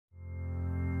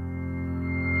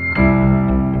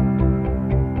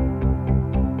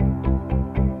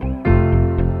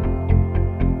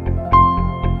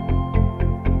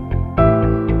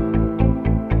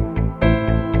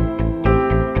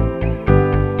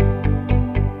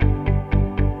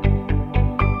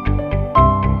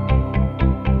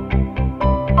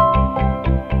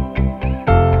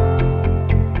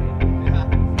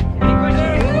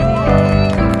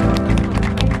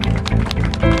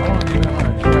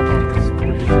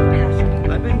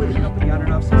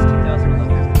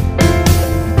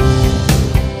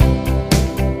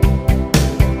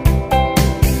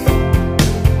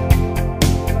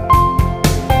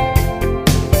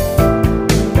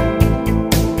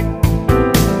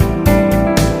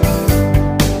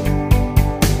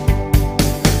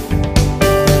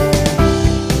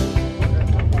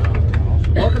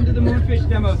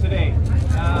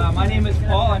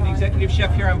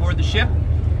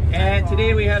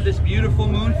have this beautiful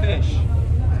moonfish.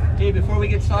 Okay, before we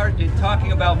get started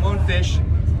talking about moonfish,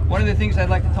 one of the things I'd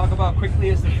like to talk about quickly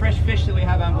is the fresh fish that we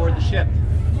have on board the ship.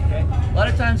 Okay? A lot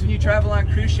of times when you travel on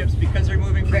cruise ships, because they're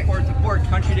moving from port to port,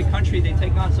 country to country, they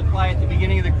take on supply at the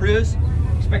beginning of the cruise,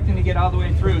 expecting to get all the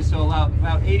way through. So about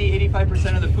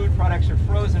 80–85% of the food products are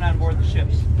frozen on board the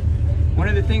ships. One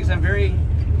of the things I'm very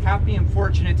happy and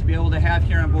fortunate to be able to have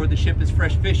here on board the ship is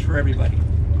fresh fish for everybody.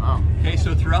 Wow. Okay,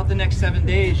 so throughout the next 7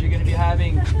 days, you're going to be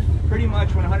having pretty much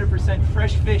 100%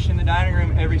 fresh fish in the dining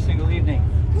room every single evening.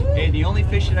 Okay, the only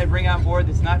fish that I bring on board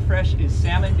that's not fresh is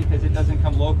salmon, because it doesn't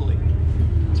come locally.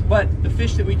 But the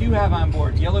fish that we do have on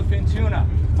board, yellowfin tuna,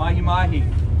 mahi-mahi,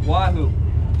 wahoo,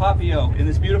 papio, and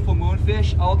this beautiful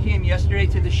moonfish all came yesterday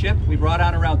to the ship. We brought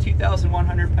on around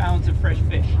 2,100 pounds of fresh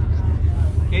fish.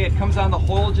 Okay, it comes on the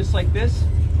whole just like this.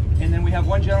 And then we have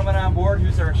one gentleman on board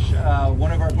who's our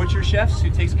one of our butcher chefs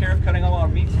who takes care of cutting all our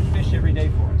meats and fish every day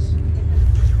for us.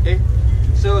 Okay,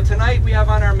 so tonight we have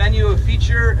on our menu a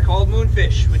feature called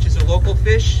moonfish, which is a local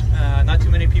fish. Not too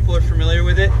many people are familiar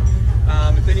with it.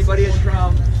 If anybody is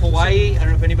from Hawaii, I don't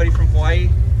know if anybody from Hawaii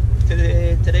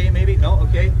today maybe? No?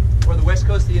 Okay. Or the west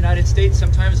coast of the United States,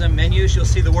 sometimes on menus you'll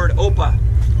see the word opa.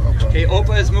 Okay,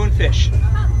 opa is moonfish.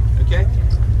 Okay.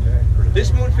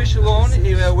 This moonfish alone,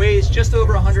 it weighs just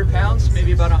over 100 pounds,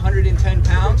 maybe about 110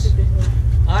 pounds.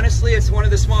 Honestly, it's one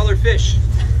of the smaller fish.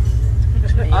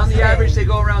 On the average, they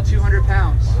go around 200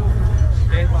 pounds.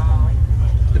 Okay?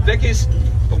 The biggest,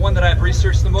 the one that I've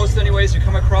researched the most anyways, to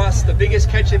come across, the biggest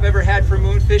catch I've ever had for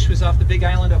moonfish was off the big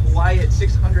island of Hawaii at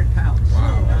 600 pounds.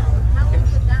 Okay.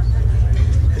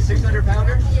 The 600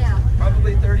 pounder? Yeah.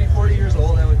 Probably 30, 40 years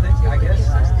old, I would think, I guess.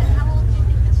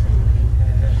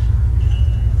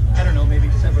 I don't know, maybe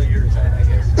several years, I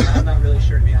guess. I'm not really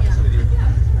sure, to be honest with you.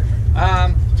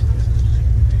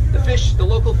 The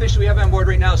local fish we have on board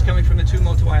right now is coming from the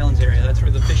Tuamotu Islands area. That's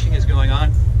where the fishing is going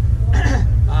on.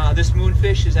 This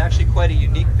moonfish is actually quite a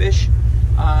unique fish.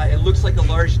 It looks like a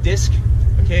large disc.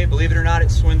 Okay, believe it or not,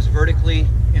 it swims vertically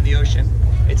in the ocean.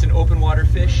 It's an open water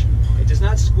fish. It does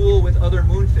not school with other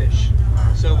moonfish.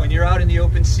 So when you're out in the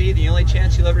open sea, the only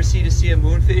chance you'll ever see a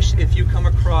moonfish if you come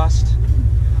across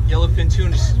yellowfin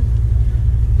tunas.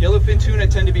 Yellowfin tuna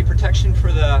tend to be protection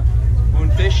for the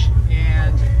moonfish,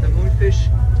 and the moonfish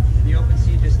in the open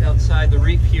sea just outside the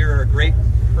reef here are great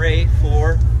prey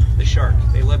for the shark.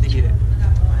 They love to eat it.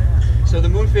 So the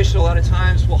moonfish a lot of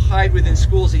times will hide within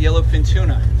schools of yellowfin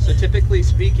tuna. So typically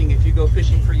speaking, if you go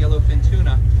fishing for yellowfin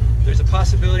tuna, there's a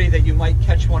possibility that you might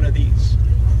catch one of these.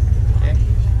 Okay?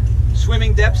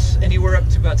 Swimming depths anywhere up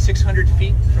to about 600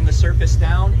 feet from the surface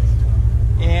down.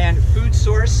 And food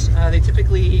source, they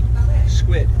typically eat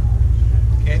squid.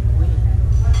 Okay.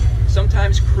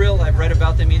 Sometimes krill, I've read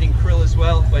about them eating krill as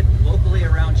well, but locally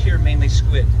around here, mainly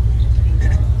squid.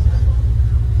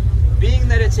 Being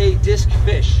that it's a disc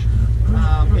fish,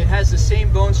 it has the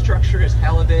same bone structure as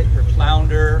halibut or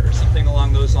flounder or something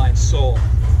along those lines, sole.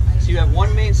 So you have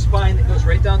one main spine that goes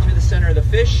right down through the center of the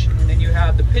fish, and then you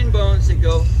have the pin bones that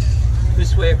go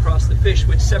this way across the fish,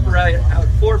 which separate out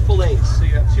 4 fillets. So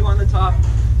you have 2 on the top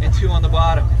and 2 on the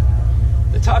bottom.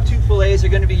 The top 2 fillets are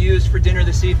going to be used for dinner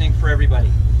this evening for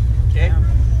everybody. Okay?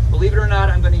 Believe it or not,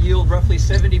 I'm going to yield roughly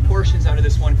 70 portions out of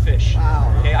this one fish.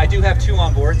 Wow. Okay? I do have 2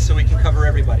 on board, so we can cover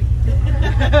everybody.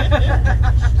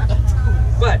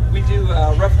 But we do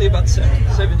roughly about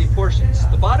 70 portions.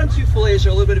 The bottom 2 fillets are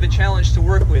a little bit of a challenge to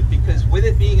work with, because with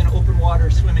it being an open water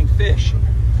swimming fish,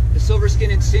 the silver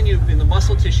skin and sinew and the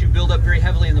muscle tissue build up very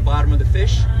heavily in the bottom of the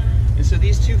fish. And so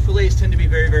these 2 fillets tend to be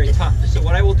very, very tough. So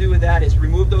what I will do with that is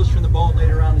remove those from the bone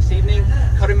later on this evening,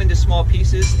 cut them into small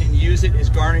pieces, and use it as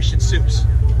garnish in soups.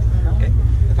 Okay?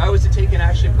 If I was to take and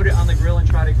actually put it on the grill and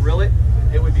try to grill it,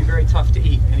 it would be very tough to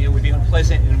eat, and it would be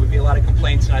unpleasant, and it would be a lot of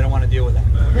complaints, and I don't want to deal with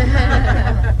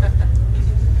that.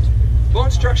 Bone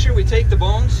structure, we take the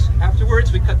bones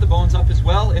afterwards, we cut the bones up as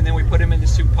well, and then we put them in the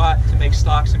soup pot to make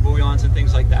stocks and bouillons and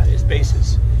things like that as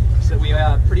bases. So we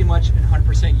have pretty much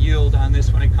 100% yield on this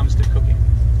when it comes to cooking.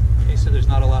 Okay, so there's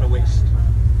not a lot of waste.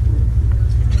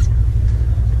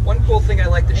 One cool thing I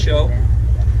like to show,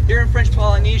 here in French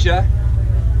Polynesia,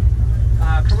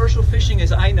 commercial fishing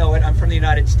as I know it, I'm from the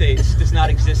United States, does not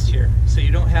exist here. So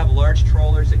you don't have large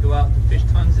trawlers that go out and fish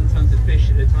tons and tons of fish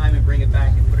at a time and bring it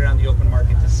back and put it on the open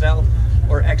market to sell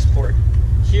or export.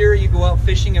 Here you go out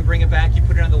fishing and bring it back, you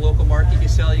put it on the local market, you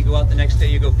sell, you go out the next day,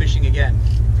 you go fishing again.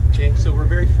 Okay, so we're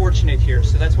very fortunate here.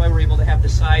 So that's why we're able to have the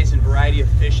size and variety of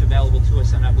fish available to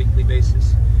us on a weekly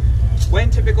basis. When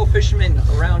typical fishermen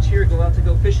around here go out to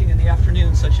go fishing in the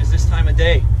afternoon, such as this time of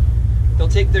day, they'll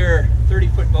take their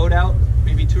 30-foot boat out,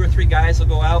 maybe 2 or 3 guys will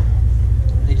go out,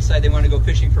 They decide they want to go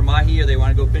fishing for mahi, or they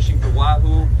want to go fishing for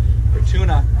wahoo or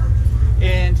tuna.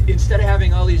 And instead of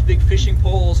having all these big fishing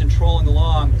poles and trolling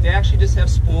along, they actually just have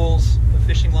spools of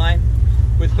fishing line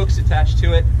with hooks attached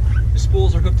to it. The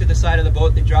spools are hooked to the side of the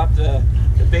boat. They drop the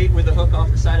bait with the hook off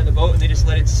the side of the boat, and they just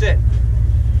let it sit.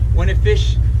 When a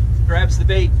fish grabs the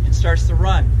bait and starts to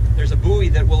run, there's a buoy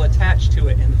that will attach to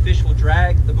it, and the fish will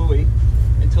drag the buoy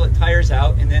until it tires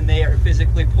out, and then they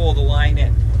physically pull the line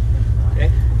in.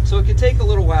 Okay? So it could take a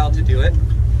little while to do it.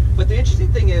 But the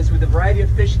interesting thing is, with the variety of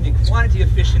fish and the quantity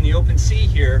of fish in the open sea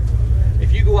here,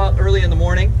 if you go out early in the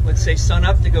morning, let's say sun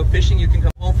up to go fishing, you can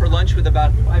come home for lunch with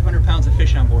about 500 pounds of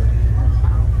fish on board.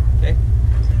 Okay?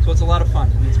 So it's a lot of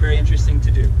fun, and it's very interesting to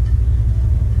do.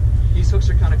 These hooks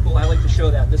are kind of cool. I like to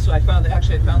show that. I found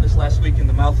this last week in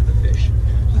the mouth of the fish.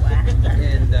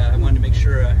 And I wanted to make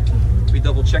sure we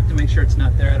double check to make sure it's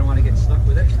not there. I don't want to get stuck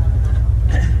with it.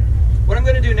 What I'm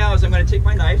going to do now is I'm going to take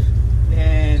my knife,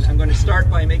 and I'm going to start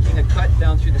by making a cut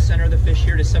down through the center of the fish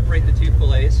here to separate the two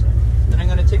fillets. Then I'm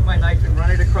going to take my knife and run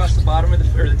it across the bottom of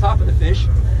the top of the fish,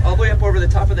 all the way up over the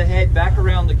top of the head, back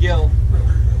around the gill,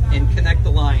 and connect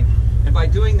the line. And by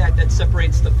doing that, that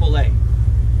separates the fillet.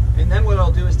 And then what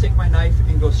I'll do is take my knife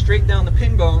and go straight down the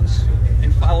pin bones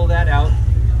and follow that out,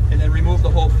 and then remove the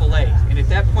whole fillet. And at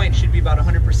that point, it should be about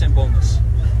 100% boneless.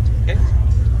 Okay?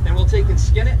 Then we'll take and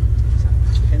skin it,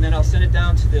 and then I'll send it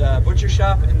down to the butcher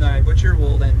shop, and the butcher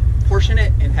will then portion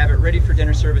it and have it ready for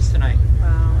dinner service tonight.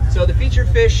 Wow. So the featured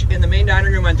fish in the main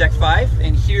dining room on deck 5,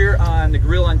 and here on the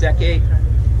grill on deck 8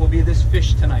 will be this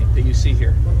fish tonight that you see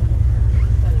here.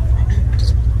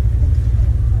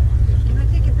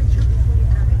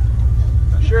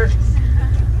 Sure.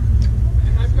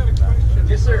 And I've got a question.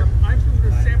 Yes, sir. I'm from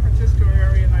the San Francisco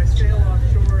area, and I sail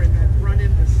offshore and I've run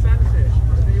into sunfish.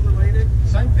 Are they related?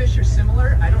 Sunfish are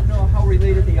similar. I don't know how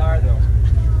related they are, though.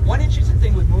 One interesting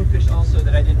thing with moonfish also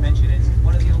that I didn't mention is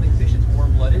one of the only fish that's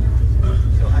warm-blooded.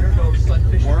 So I don't know if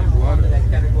sunfish fall into that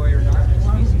category or not,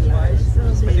 species-wise,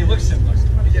 but they look similar.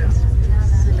 Yes.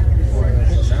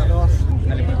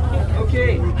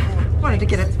 Okay. Wanted to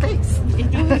get its face.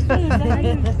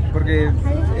 Porque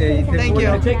Thank you.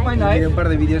 I'll take my knife. Un par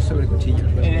de videos sobre cuchillos.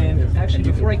 And actually,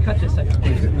 before I cut this, I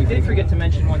did forget to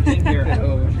mention one thing here.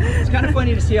 It's kind of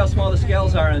funny to see how small the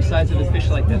scales are on the sides of a fish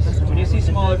like this. When you see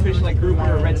smaller fish like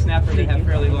grouper or red snapper, they have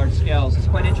fairly large scales. It's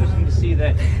quite interesting to see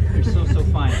that they're so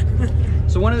fine.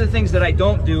 So one of the things that I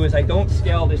don't do is I don't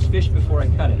scale this fish before I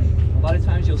cut it. A lot of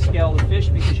times you'll scale the fish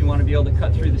because you want to be able to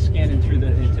cut through the skin and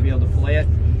to be able to fillet it.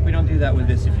 We don't do that with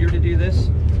this. If you were to do this,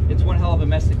 it's one hell of a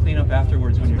mess to clean up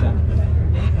afterwards when you're done.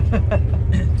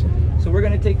 So we're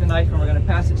going to take the knife and we're going to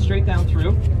pass it straight down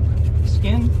through the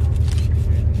skin.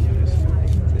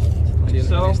 Like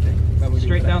so,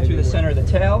 straight down through the center of the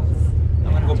tail.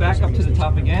 I'm going to go back up to the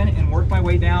top again and work my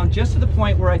way down just to the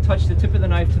point where I touch the tip of the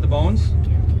knife to the bones.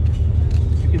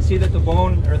 You can see that the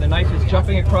bone or the knife is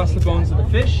jumping across the bones of the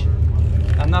fish.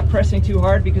 I'm not pressing too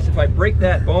hard because if I break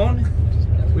that bone,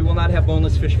 we will not have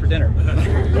boneless fish for dinner.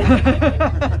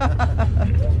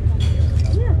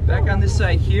 Back on this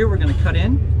side here, we're going to cut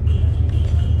in.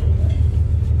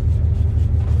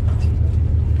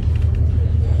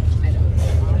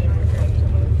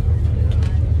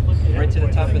 Right to the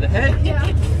top of the head.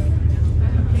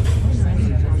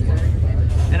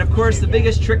 And of course, the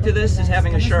biggest trick to this is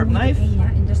having a sharp knife.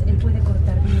 I'm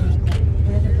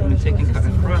going to take and cut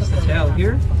across the tail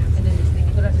here.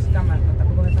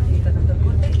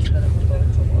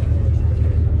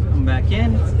 Come back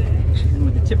in, and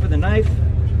with the tip of the knife,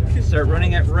 start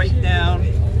running it right down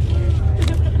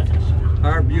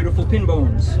our beautiful pin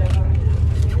bones.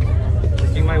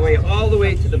 Working my way all the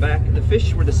way to the back of the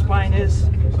fish where the spine is,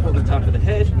 pull the top of the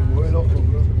head. I'm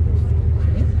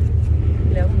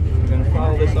going to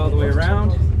follow this all the way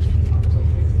around.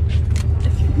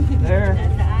 There,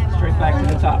 straight back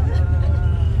to the top.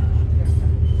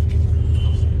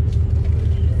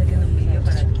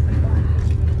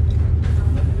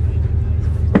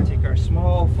 Take our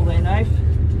small fillet knife,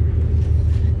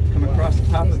 come across the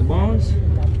top of the bones.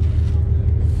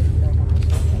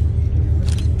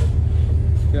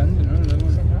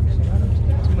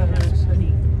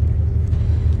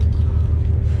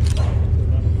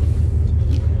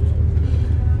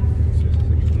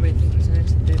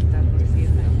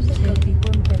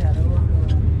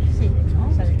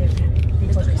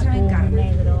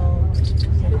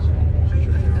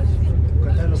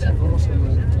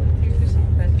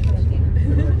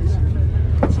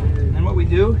 And what we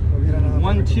do,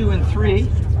 1, 2, and 3,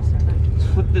 let's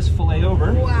flip this fillet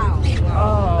over. Wow.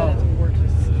 Oh.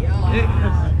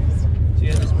 So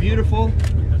you have this beautiful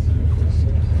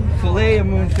fillet of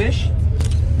moonfish.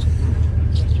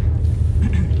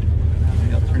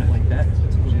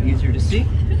 easier to see.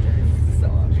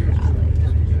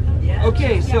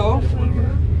 Okay, so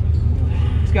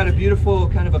it's got a beautiful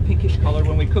kind of a pinkish color.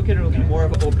 When we cook it, it'll be more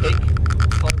of an opaque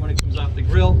color when it comes off the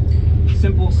grill.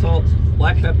 Simple salt,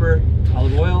 black pepper,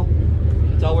 olive oil.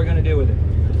 That's all we're going to do with it.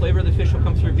 The flavor of the fish will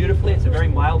come through beautifully. It's a very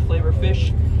mild flavor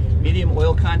fish. Medium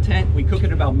oil content. We cook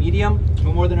it about medium,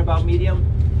 no more than about medium.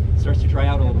 It starts to dry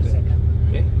out a little bit.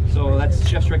 Okay, so that's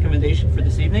chef's recommendation for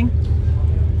this evening.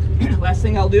 Last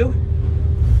thing I'll do,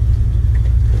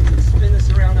 spin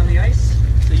this around on the ice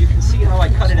so you can see how I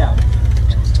cut it out.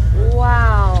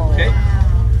 Wow. Okay.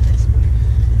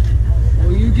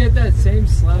 Will you get that same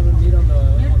slab of meat on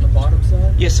the bottom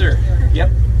side? Yes, sir.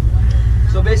 Yep.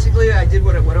 So basically, I did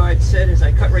what I said is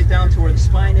I cut right down to where the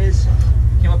spine is,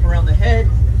 came up around the head.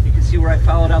 You can see where I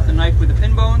followed out the knife with the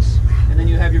pin bones, and then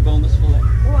you have your boneless fillet.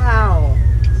 Wow.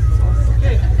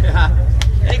 Okay.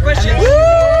 Any questions?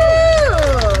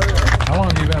 How long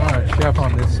have you been a chef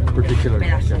on this particular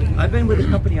dish? I've been with the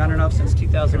company on and off since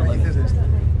 2011.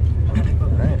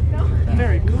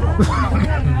 Very cool.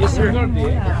 Yes, sir.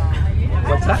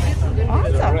 What's that?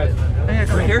 Awesome.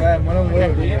 Right here?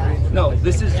 No,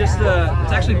 this is just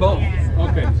it's actually bone.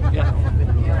 Okay. Yeah.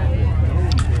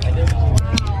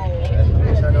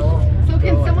 So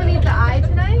can someone eat the eye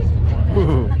tonight?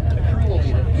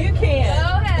 You can. Go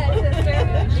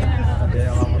ahead,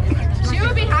 sister. She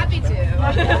would be happy to.